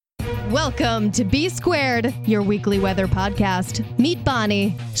Welcome to B Squared, your weekly weather podcast. Meet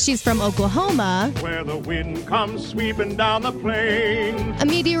Bonnie. She's from Oklahoma, where the wind comes sweeping down the plain. A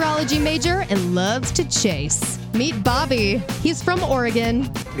meteorology major and loves to chase. Meet Bobby. He's from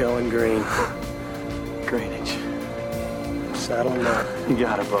Oregon. Going green. Greenwich. Saddle up. You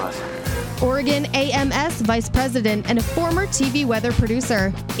got it, boss. Oregon AMS vice president and a former TV weather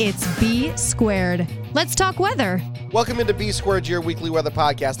producer. It's B Squared. Let's talk weather. Welcome into B Squared, your weekly weather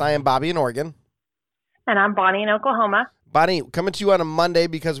podcast. I am Bobby in Oregon. And I'm Bonnie in Oklahoma. Bonnie, coming to you on a Monday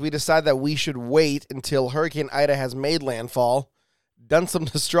because we decided that we should wait until Hurricane Ida has made landfall, done some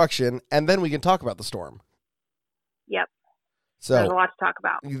destruction, and then we can talk about the storm. Yep. So there's a lot to talk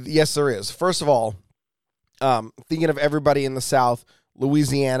about. Yes, there is. First of all, thinking of everybody in the South,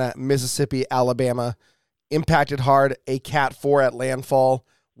 Louisiana, Mississippi, Alabama, impacted hard, a Cat 4 at landfall,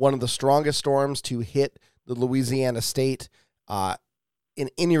 one of the strongest storms to hit the Louisiana state in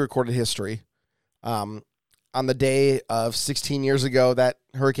any recorded history. On the day of 16 years ago that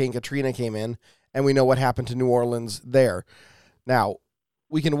Hurricane Katrina came in, and we know what happened to New Orleans there. Now,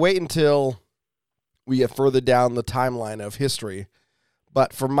 we can wait until we get further down the timeline of history,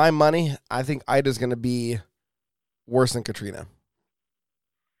 but for my money, I think Ida's going to be worse than Katrina.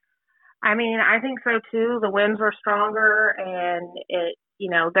 I mean, I think so too. The winds were stronger, and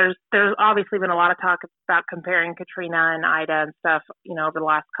there's obviously been a lot of talk about comparing Katrina and Ida and stuff, over the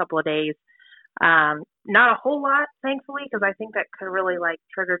last couple of days. Not a whole lot, thankfully, because I think that could really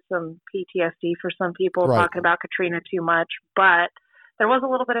triggered some PTSD for some people talking about Katrina too much. But there was a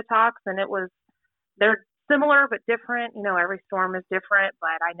little bit of talks, and they're similar but different. Every storm is different,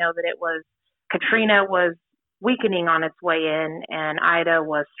 but I know that Katrina was weakening on its way in, and Ida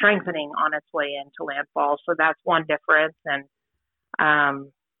was strengthening on its way into landfall. So that's one difference, and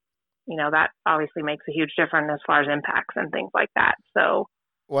that obviously makes a huge difference as far as impacts and things like that. So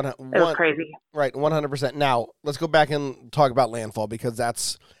it was crazy. Right, 100%. Now, let's go back and talk about landfall, because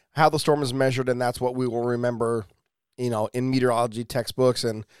that's how the storm is measured, and that's what we will remember, in meteorology textbooks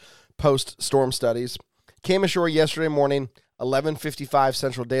and post-storm studies. Came ashore yesterday morning, 11:55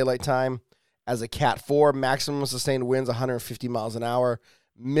 Central Daylight Time, as a Cat 4, maximum sustained winds 150 miles an hour,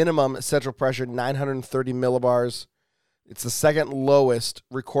 minimum central pressure 930 millibars. It's the second lowest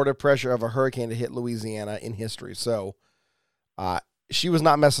recorded pressure of a hurricane to hit Louisiana in history. So she was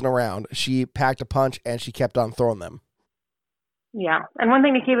not messing around. She packed a punch, and she kept on throwing them. Yeah, and one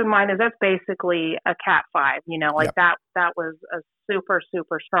thing to keep in mind is that's basically a Cat 5. Yep. That was a super,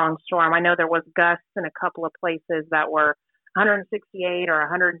 super strong storm. I know there was gusts in a couple of places that were 168 or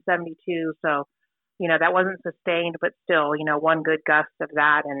 172. So, that wasn't sustained, but still, one good gust of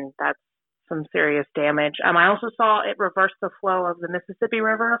that, and that's some serious damage. I also saw it reverse the flow of the Mississippi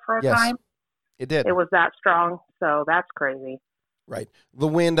River for a time. It did. It was that strong, so that's crazy. Right. The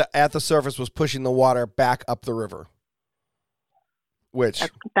wind at the surface was pushing the water back up the river, which...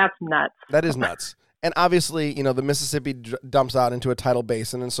 That's nuts. That is nuts. And obviously, the Mississippi dumps out into a tidal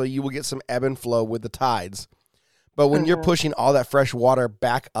basin, and so you will get some ebb and flow with the tides. But when you're pushing all that fresh water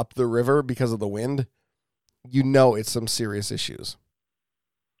back up the river because of the wind, it's some serious issues.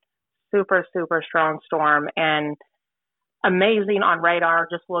 Super, super strong storm, and amazing on radar.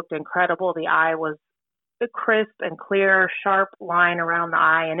 Just looked incredible. The eye was a crisp and clear, sharp line around the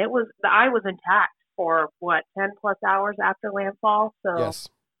eye, and the eye was intact for 10 plus hours after landfall. So yes.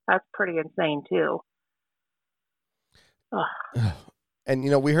 That's pretty insane too. And,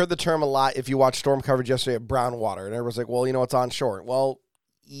 we heard the term a lot if you watched storm coverage yesterday of brown water. And everyone's like, well, it's onshore. Well,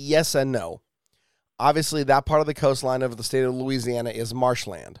 yes and no. Obviously, that part of the coastline of the state of Louisiana is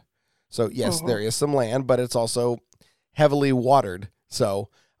marshland. So, yes, there is some land, but it's also heavily watered. So,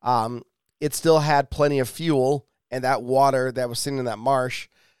 it still had plenty of fuel, and that water that was sitting in that marsh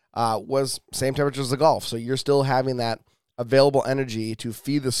was same temperature as the Gulf. So, you're still having that available energy to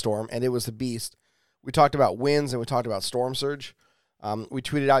feed the storm, and it was a beast. We talked about winds, and we talked about storm surge. We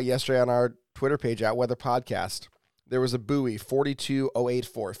tweeted out yesterday on our Twitter page at Weather Podcast. There was a buoy,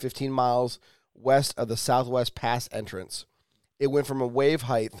 42084, 15 miles west of the Southwest Pass entrance. It went from a wave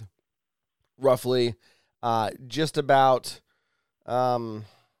height, roughly, just about, I'm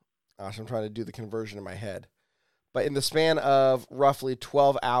trying to do the conversion in my head. But in the span of roughly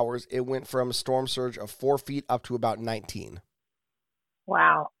 12 hours, it went from a storm surge of 4 feet up to about 19.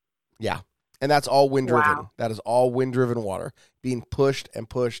 Wow. Yeah. And that's all wind-driven. Wow. That is all wind-driven water being pushed and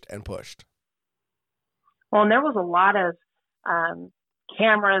pushed and pushed. Well, and there was a lot of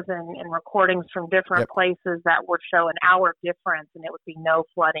cameras and recordings from different places that would show an hour difference, and it would be no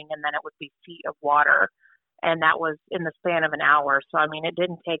flooding, and then it would be feet of water. And that was in the span of an hour. So, it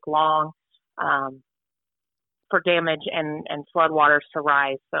didn't take long for damage and floodwaters to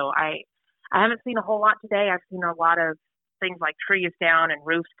rise. So I haven't seen a whole lot today. I've seen a lot of things like trees down and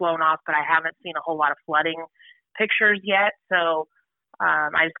roofs blown off, but I haven't seen a whole lot of flooding pictures yet. So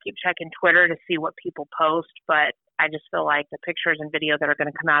I just keep checking Twitter to see what people post, but I just feel like the pictures and video that are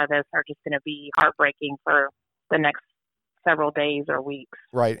going to come out of this are just going to be heartbreaking for the next several days or weeks.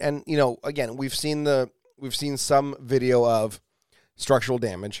 Right. And, again, we've seen some video of structural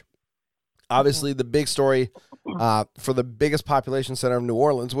damage. Obviously, the big story for the biggest population center of New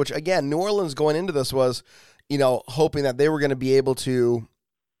Orleans, which, again, New Orleans going into this was, hoping that they were going to be able to,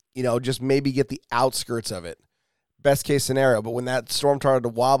 just maybe get the outskirts of it. Best case scenario. But when that storm started to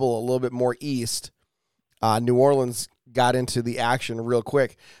wobble a little bit more east, New Orleans got into the action real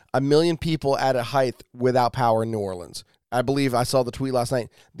quick. 1 million people at a height without power in New Orleans. I believe I saw the tweet last night.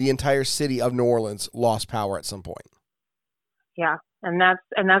 The entire city of New Orleans lost power at some point. Yeah. And that's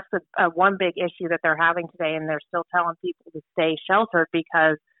the one big issue that they're having today, and they're still telling people to stay sheltered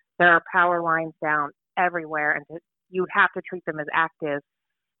because there are power lines down everywhere, and you have to treat them as active.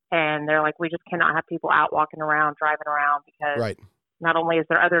 And they're like, we just cannot have people out walking around, driving around, because not only is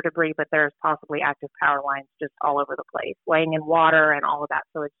there other debris, but there's possibly active power lines just all over the place, laying in water and all of that.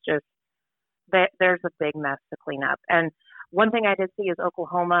 So it's just there's a big mess to clean up. And one thing I did see is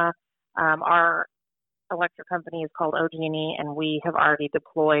Oklahoma, our electric company is called OG&E, and we have already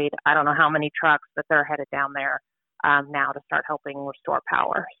deployed, I don't know how many trucks, but they're headed down there now to start helping restore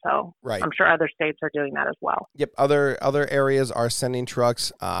power. So I'm sure other states are doing that as well. Yep. Other areas are sending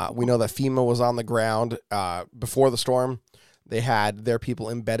trucks. We know that FEMA was on the ground before the storm. They had their people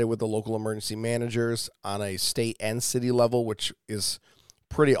embedded with the local emergency managers on a state and city level, which is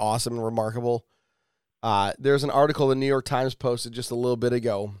pretty awesome and remarkable. There's an article the New York Times posted just a little bit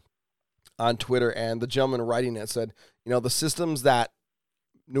ago on Twitter, and the gentleman writing it said, the systems that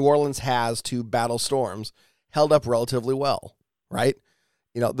New Orleans has to battle storms held up relatively well, right?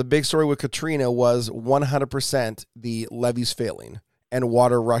 The big story with Katrina was 100% the levees failing and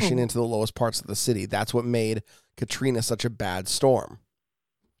water rushing into the lowest parts of the city. That's what made Katrina such a bad storm.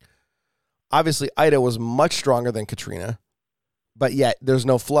 Obviously, Ida was much stronger than Katrina, but yet there's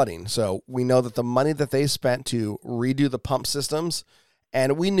no flooding. So we know that the money that they spent to redo the pump systems,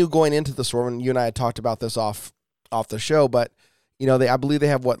 and we knew going into the storm, and you and I had talked about this off the show, but I believe they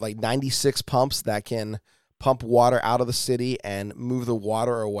have 96 pumps that can pump water out of the city and move the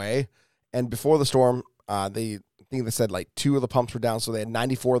water away. And before the storm, they said 2 of the pumps were down, so they had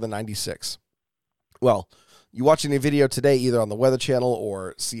 94 of the 96. Well, you watch any video today, either on the Weather Channel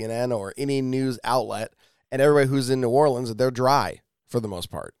or CNN or any news outlet, and everybody who's in New Orleans, they're dry for the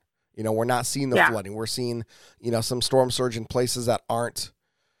most part. We're not seeing the flooding. We're seeing, some storm surge in places that aren't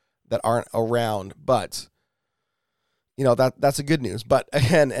around. But, that's a good news. But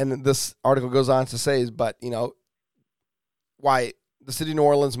again, and this article goes on to say, why the city of New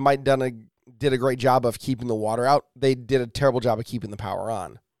Orleans did a great job of keeping the water out. They did a terrible job of keeping the power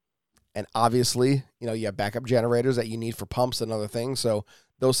on. And obviously, you have backup generators that you need for pumps and other things. So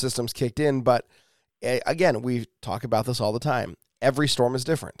those systems kicked in. But again, we talk about this all the time. Every storm is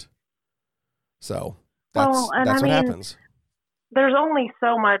different. So that's what happens. There's only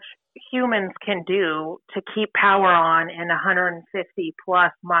so much humans can do to keep power on in 150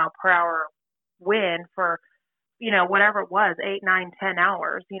 plus mile per hour wind for, whatever it was, 8, 9, 10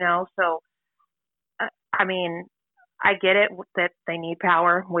 hours, So, I get it that they need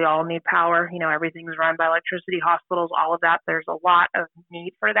power. We all need power. Everything's run by electricity, hospitals, all of that. There's a lot of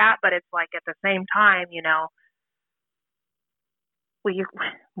need for that. But it's like at the same time,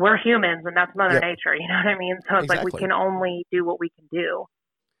 we're humans, and that's Mother Nature. You know what I mean? So it's like we can only do what we can do.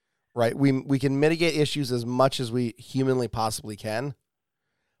 Right. We can mitigate issues as much as we humanly possibly can.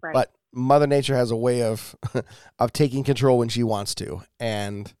 Right. But Mother Nature has a way of taking control when she wants to.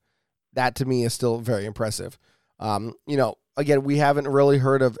 And that to me is still very impressive. Again, we haven't really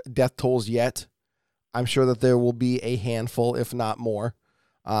heard of death tolls yet. I'm sure that there will be a handful, if not more.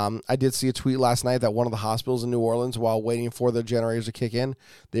 I did see a tweet last night that one of the hospitals in New Orleans, while waiting for the generators to kick in,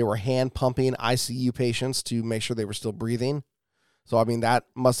 they were hand pumping ICU patients to make sure they were still breathing. So, that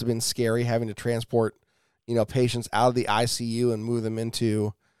must have been scary, having to transport, patients out of the ICU and move them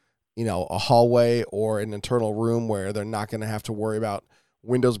into, a hallway or an internal room where they're not going to have to worry about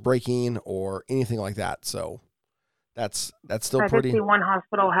windows breaking or anything like that. So that's still pretty. I did see one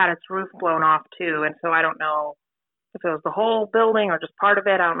hospital had its roof blown off too, and so I don't know if it was the whole building or just part of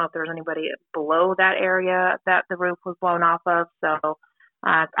it. I don't know if there was anybody below that area that the roof was blown off of. So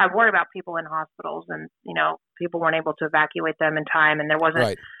I worry about people in hospitals, and people weren't able to evacuate them in time, and there's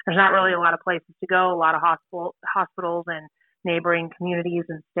not really a lot of places to go. A lot of hospitals and neighboring communities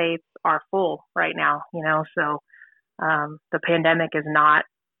and states are full right now, so the pandemic is not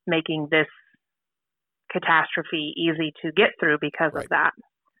making this catastrophe easy to get through because of that.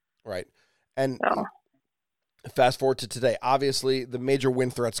 Right. And so, fast forward to today. Obviously, the major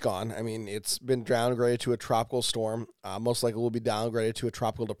wind threat's gone. I mean, it's been downgraded to a tropical storm. Most likely will be downgraded to a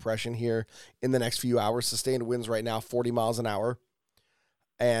tropical depression here in the next few hours. Sustained winds right now, 40 miles an hour.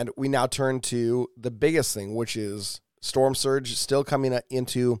 And we now turn to the biggest thing, which is storm surge still coming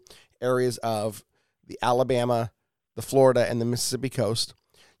into areas of the Alabama, the Florida, and the Mississippi coast.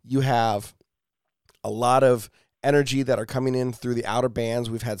 You have a lot of energy that are coming in through the outer bands.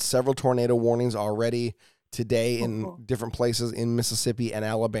 We've had several tornado warnings already today in different places in Mississippi and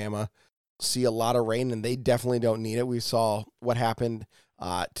Alabama. See a lot of rain, and they definitely don't need it. We saw what happened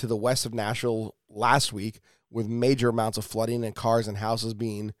to the west of Nashville last week with major amounts of flooding and cars and houses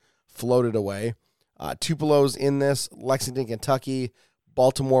being floated away. Tupelo's in this, Lexington, Kentucky,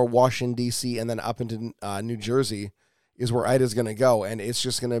 Baltimore, Washington, D.C., and then up into New Jersey is where Ida's going to go. And it's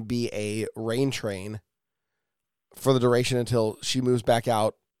just going to be a rain train for the duration until she moves back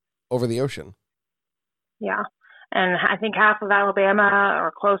out over the ocean. Yeah. And I think half of Alabama,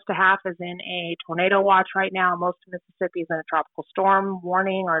 or close to half, is in a tornado watch right now. Most of Mississippi is in a tropical storm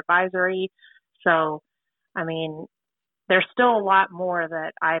warning or advisory. So, I mean, there's still a lot more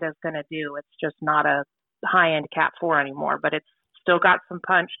that Ida's going to do. It's just not a high-end Cat 4 anymore, but it's still got some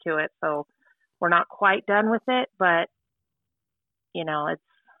punch to it. So we're not quite done with it, but,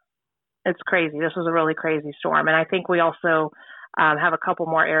 it's crazy. This was a really crazy storm. And I think we also have a couple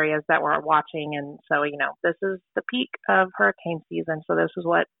more areas that we're watching. And so, this is the peak of hurricane season. So this is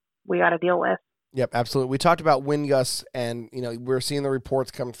what we got to deal with. Yep, absolutely. We talked about wind gusts, and, we're seeing the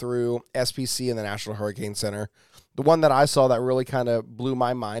reports come through SPC and the National Hurricane Center. The one that I saw that really kind of blew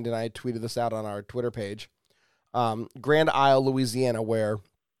my mind, and I tweeted this out on our Twitter page, Grand Isle, Louisiana, where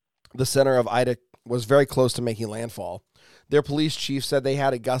the center of Ida was very close to making landfall. Their police chief said they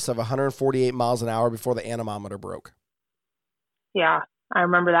had a gust of 148 miles an hour before the anemometer broke. Yeah, I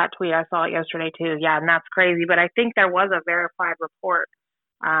remember that tweet. I saw it yesterday too. Yeah, and that's crazy. But I think there was a verified report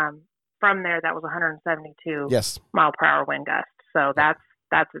from there that was 172 mile per hour wind gust. So that's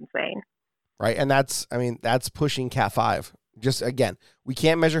insane. Right, and that's pushing Cat 5. Just, again, we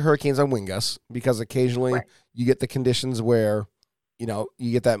can't measure hurricanes on wind gusts because occasionally you get the conditions where,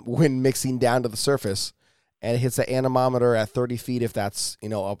 you get that wind mixing down to the surface and it hits the anemometer at 30 feet if that's,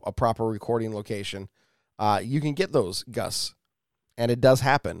 a proper recording location. You can get those gusts, and it does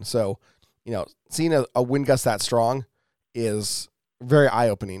happen. So, seeing a wind gust that strong is very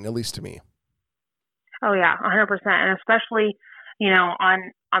eye-opening, at least to me. Oh, yeah, 100%. And especially,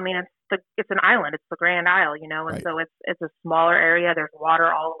 it's an island. It's the Grand Isle, and so it's a smaller area. There's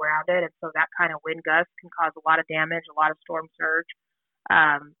water all around it. And so that kind of wind gust can cause a lot of damage, a lot of storm surge.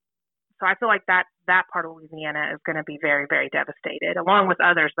 So I feel like that part of Louisiana is going to be very, very devastated, along with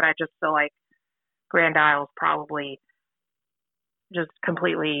others. But I just feel like Grand Isle is probably just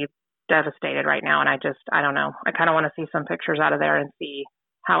completely devastated right now. And I don't know. I kind of want to see some pictures out of there and see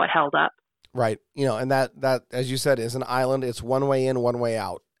how it held up. Right. And that, as you said, is an island. It's one way in, one way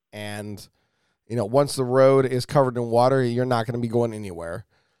out. And, once the road is covered in water, you're not going to be going anywhere.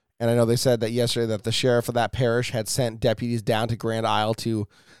 And I know they said that yesterday that the sheriff of that parish had sent deputies down to Grand Isle to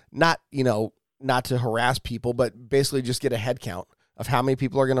not to harass people, but basically just get a head count of how many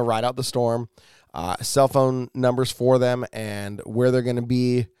people are going to ride out the storm, cell phone numbers for them, and where they're going to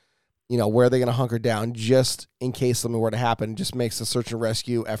be, where they're going to hunker down just in case something were to happen. Just makes the search and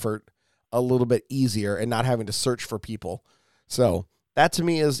rescue effort a little bit easier and not having to search for people. So that to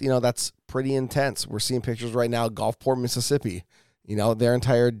me is, that's pretty intense. We're seeing pictures right now, Gulfport, Mississippi. Their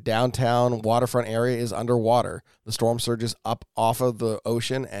entire downtown waterfront area is underwater. The storm surge is up off of the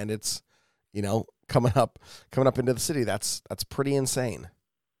ocean, and it's, coming up into the city. That's pretty insane.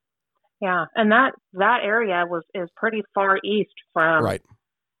 Yeah, and that area is pretty far east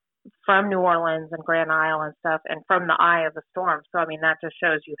from New Orleans and Grand Isle and stuff, and from the eye of the storm. So that just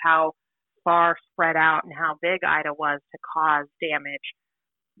shows you how far spread out and how big Ida was to cause damage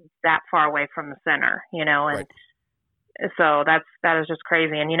that far away from the center. And so that is just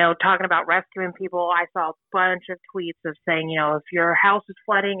crazy. And, talking about rescuing people, I saw a bunch of tweets of saying, if your house is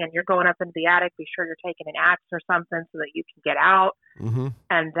flooding and you're going up into the attic, be sure you're taking an axe or something so that you can get out. Mm-hmm.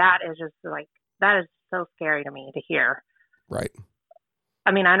 And that is just that is so scary to me to hear. Right.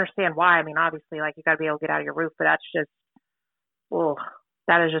 I understand why. Obviously, you got to be able to get out of your roof, but that's just,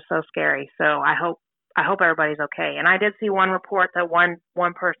 that is just so scary. So I hope everybody's okay. And I did see one report that one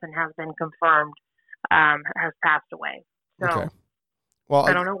person has been confirmed, has passed away. So, okay. Well,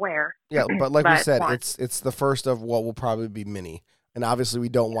 I don't know where. Yeah, but like we said, one. it's the first of what will probably be many. And obviously we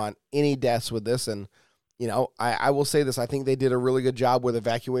don't want any deaths with this. And, you know, I will say this. I think they did a really good job with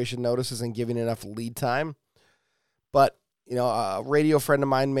evacuation notices and giving enough lead time. But, you know, a radio friend of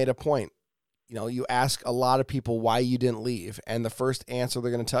mine made a point. You know, you ask a lot of people why you didn't leave. And the first answer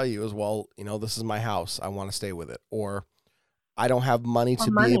they're going to tell you is, well, you know, this is my house. I want to stay with it. Or I don't have money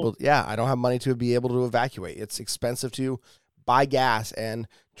to be able. Yeah, I don't have money to be able to evacuate. It's expensive to buy gas and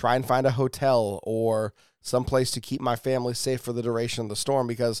try and find a hotel or someplace to keep my family safe for the duration of the storm,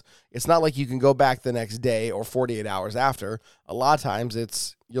 because it's not like you can go back the next day or 48 hours after. A lot of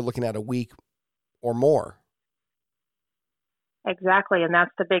times you're looking at a week or more. Exactly, and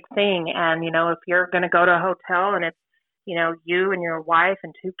that's the big thing. And, you know, if you're going to go to a hotel and it's, you know, you and your wife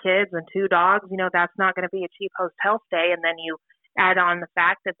and 2 kids and 2 dogs, you know, that's not going to be a cheap hotel stay. And then you add on the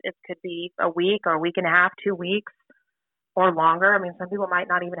fact that it could be a week or a week and a half, 2 weeks or longer. I mean, some people might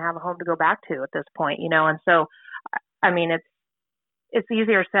not even have a home to go back to at this point, you know. And so, I mean, it's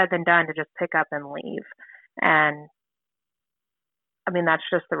easier said than done to just pick up and leave. And I mean, that's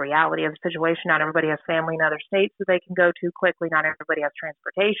just the reality of the situation. Not everybody has family in other states that they can go to quickly. Not everybody has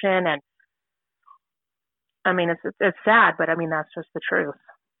transportation. And I mean, it's sad, but I mean, that's just the truth.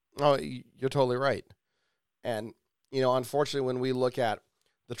 Oh, you're totally right. And, you know, unfortunately, when we look at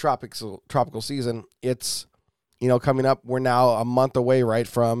the tropical season, it's, you know, coming up, we're now a month away, right,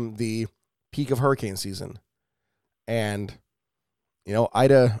 from the peak of hurricane season. And, you know,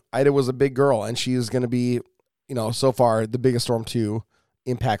 Ida was a big girl, and she is going to be, you know, so far the biggest storm to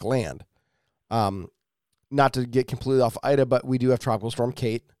impact land. Not to get completely off Ida, but we do have Tropical Storm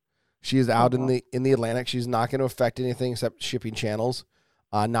Kate. She is out in the Atlantic. She's not going to affect anything except shipping channels.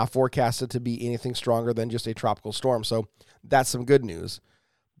 Not forecasted to be anything stronger than just a tropical storm. So that's some good news.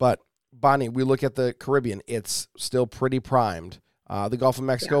 But Bonnie, we look at the Caribbean. It's still pretty primed. The Gulf of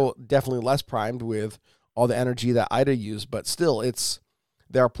Mexico, definitely less primed with all the energy that Ida used, but still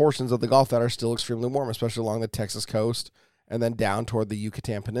there are portions of the Gulf that are still extremely warm, especially along the Texas coast and then down toward the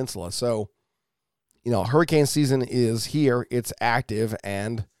Yucatan Peninsula. So, you know, hurricane season is here. It's active,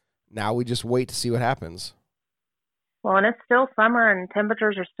 and now we just wait to see what happens. Well, and it's still summer and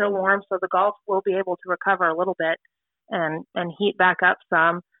temperatures are still warm, so the Gulf will be able to recover a little bit and heat back up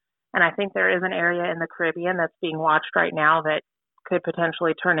some. And I think there is an area in the Caribbean that's being watched right now that could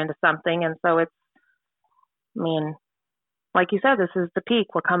potentially turn into something. And so it's, I mean, like you said, this is the peak.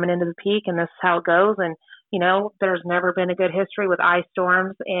 We're coming into the peak, and this is how it goes. And, you know, there's never been a good history with ice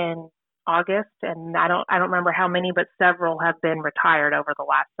storms in August, and I don't remember how many, but several have been retired over the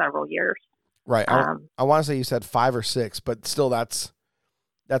last several years. Right. I want to say you said 5 or 6, but still that's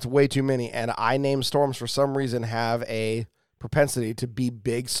way too many. And I-named storms for some reason have a propensity to be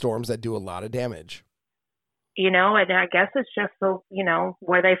big storms that do a lot of damage. You know, and I guess it's just so, you know,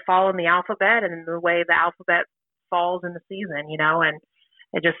 where they fall in the alphabet and the way the alphabet falls in the season, you know, and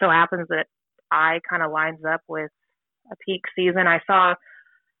it just so happens that I kind of lines up with a peak season. I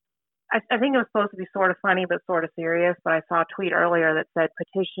think it was supposed to be sort of funny but sort of serious, but I saw a tweet earlier that said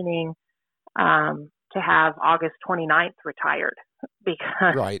petitioning to have August 29th retired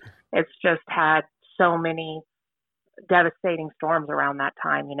because it's just had so many devastating storms around that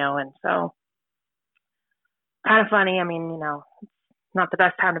time, you know, and so kind of funny. I mean, you know, it's not the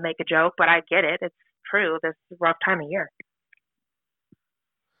best time to make a joke, but I get it. It's true. This is a rough time of year.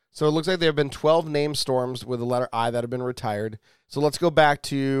 So it looks like there have been 12 named storms with the letter I that have been retired. So let's go back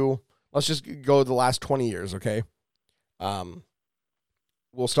to, let's just go the last 20 years, okay?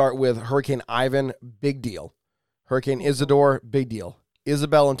 We'll start with Hurricane Ivan, big deal. Hurricane Isidore, big deal.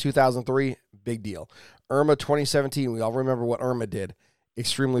 Isabel in 2003, big deal. Irma 2017, we all remember what Irma did.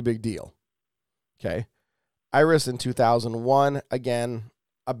 Extremely big deal. Okay. Iris in 2001, again,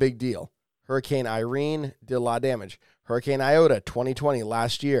 a big deal. Hurricane Irene did a lot of damage. Hurricane Iota 2020,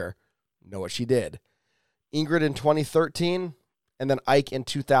 last year, know what she did. Ingrid in 2013, and then Ike in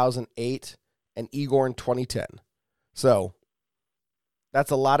 2008, and Igor in 2010. So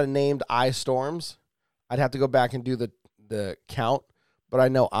that's a lot of named I storms. I'd have to go back and do the count, but I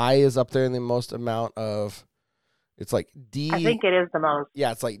know I is up there in the most amount of. It's like D. I think it is the most.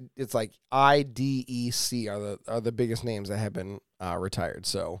 Yeah, it's like I, D, E, C are the biggest names that have been retired.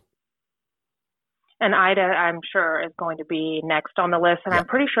 So. And Ida, I'm sure, is going to be next on the list, and I'm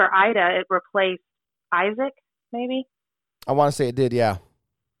pretty sure Ida it replaced Isaac, maybe. I want to say it did, yeah.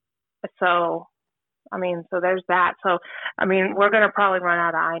 So, I mean, so there's that. So, I mean, we're going to probably run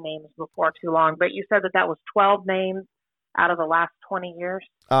out of I names before too long. But you said that was 12 names out of the last 20 years?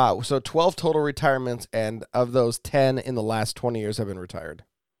 So 12 total retirements, and of those, 10 in the last 20 years have been retired.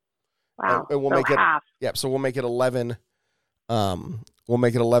 Wow. And we'll so make half. So we'll make it 11 we'll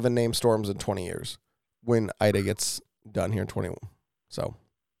make it 11 named storms in 20 years when Ida gets done here in 21. So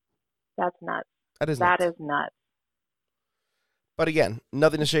that's nuts. That is nuts. But again,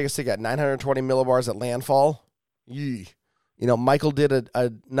 nothing to shake a stick at. 920 millibars at landfall. Yee. You know, Michael did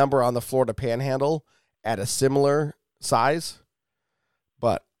a number on the Florida Panhandle at a similar size.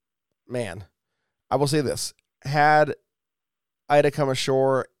 But, man, I will say this. Had Ida come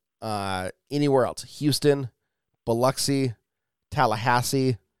ashore anywhere else, Houston, Biloxi,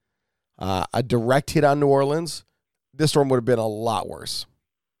 Tallahassee, a direct hit on New Orleans, this storm would have been a lot worse.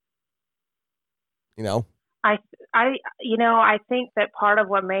 You know? I think that part of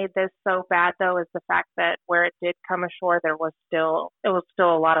what made this so bad, though, is the fact that where it did come ashore, it was still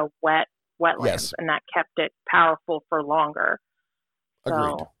a lot of wetlands, yes. And that kept it powerful for longer.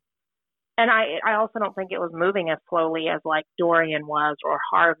 Agreed. So, and I also don't think it was moving as slowly as like Dorian was or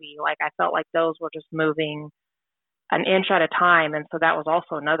Harvey. Like I felt like those were just moving an inch at a time, and so that was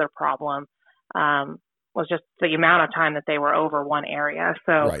also another problem. Was just the amount of time that they were over one area.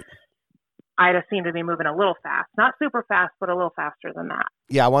 So. Right. Ida seemed to be moving a little fast. Not super fast, but a little faster than that.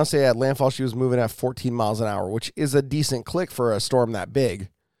 Yeah, I want to say at landfall she was moving at 14 miles an hour, which is a decent click for a storm that big.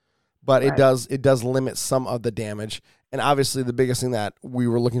 But right. it does limit some of the damage. And obviously the biggest thing that we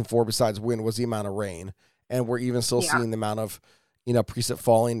were looking for besides wind was the amount of rain. And we're even still seeing the amount of, precip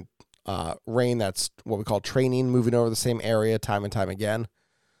falling rain that's what we call training, moving over the same area time and time again.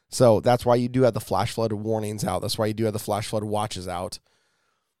 So that's why you do have the flash flood warnings out. That's why you do have the flash flood watches out.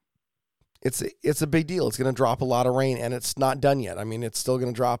 It's a big deal. It's going to drop a lot of rain, and it's not done yet. I mean, it's still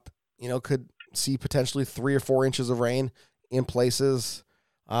going to drop, could see potentially 3 or 4 inches of rain in places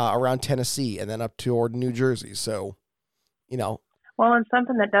around Tennessee and then up toward New Jersey. So, Well, and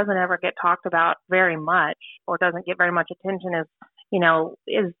something that doesn't ever get talked about very much or doesn't get very much attention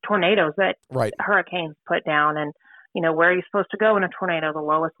is tornadoes that hurricanes put down. And, where are you supposed to go in a tornado? The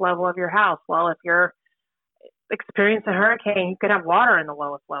lowest level of your house. Well, if you're experience a hurricane, you could have water in the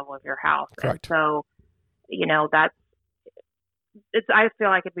lowest level of your house. Correct. And so, I feel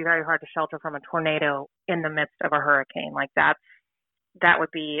like it'd be very hard to shelter from a tornado in the midst of a hurricane. Like that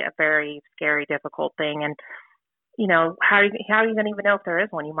would be a very scary, difficult thing. And, how are you going to even know if there is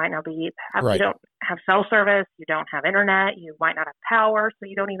one? You might not you don't have cell service, you don't have internet, you might not have power, so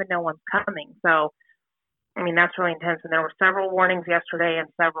you don't even know one's coming. So, I mean, that's really intense. And there were several warnings yesterday and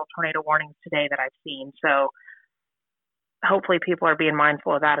several tornado warnings today that I've seen. So, hopefully people are being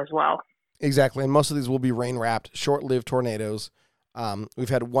mindful of that as well. Exactly. And most of these will be rain-wrapped, short-lived tornadoes. We've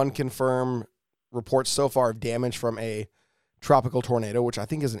had one confirmed report so far of damage from a tropical tornado, which I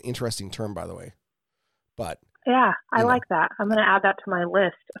think is an interesting term, by the way. But yeah, I like that. I'm going to add that to my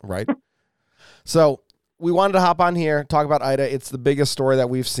list. Right. So we wanted to hop on here, talk about Ida. It's the biggest story that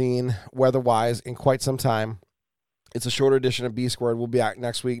we've seen weather-wise in quite some time. It's a shorter edition of B Squared. We'll be back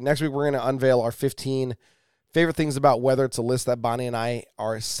next week. Next week, we're going to unveil our 15 favorite things about weather. It's a list that Bonnie and I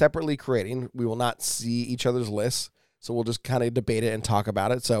are separately creating. We will not see each other's lists, so we'll just kind of debate it and talk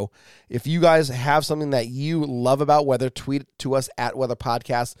about it. So if you guys have something that you love about weather, tweet to us at Weather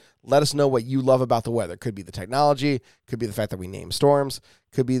Podcast. Let us know what you love about the weather. Could be the technology, could be the fact that we name storms,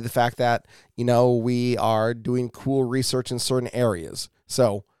 could be the fact that, we are doing cool research in certain areas.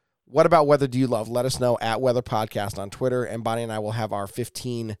 So what about weather do you love? Let us know at Weather Podcast on Twitter, and Bonnie and I will have our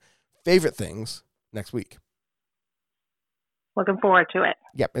 15 favorite things next week. Looking forward to it.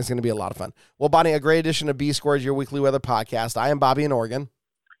 Yep, it's going to be a lot of fun. Well, Bonnie, a great edition of B Squared, your weekly weather podcast. I am Bobby in Oregon.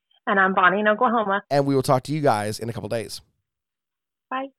 And I'm Bonnie in Oklahoma. And we will talk to you guys in a couple days. Bye.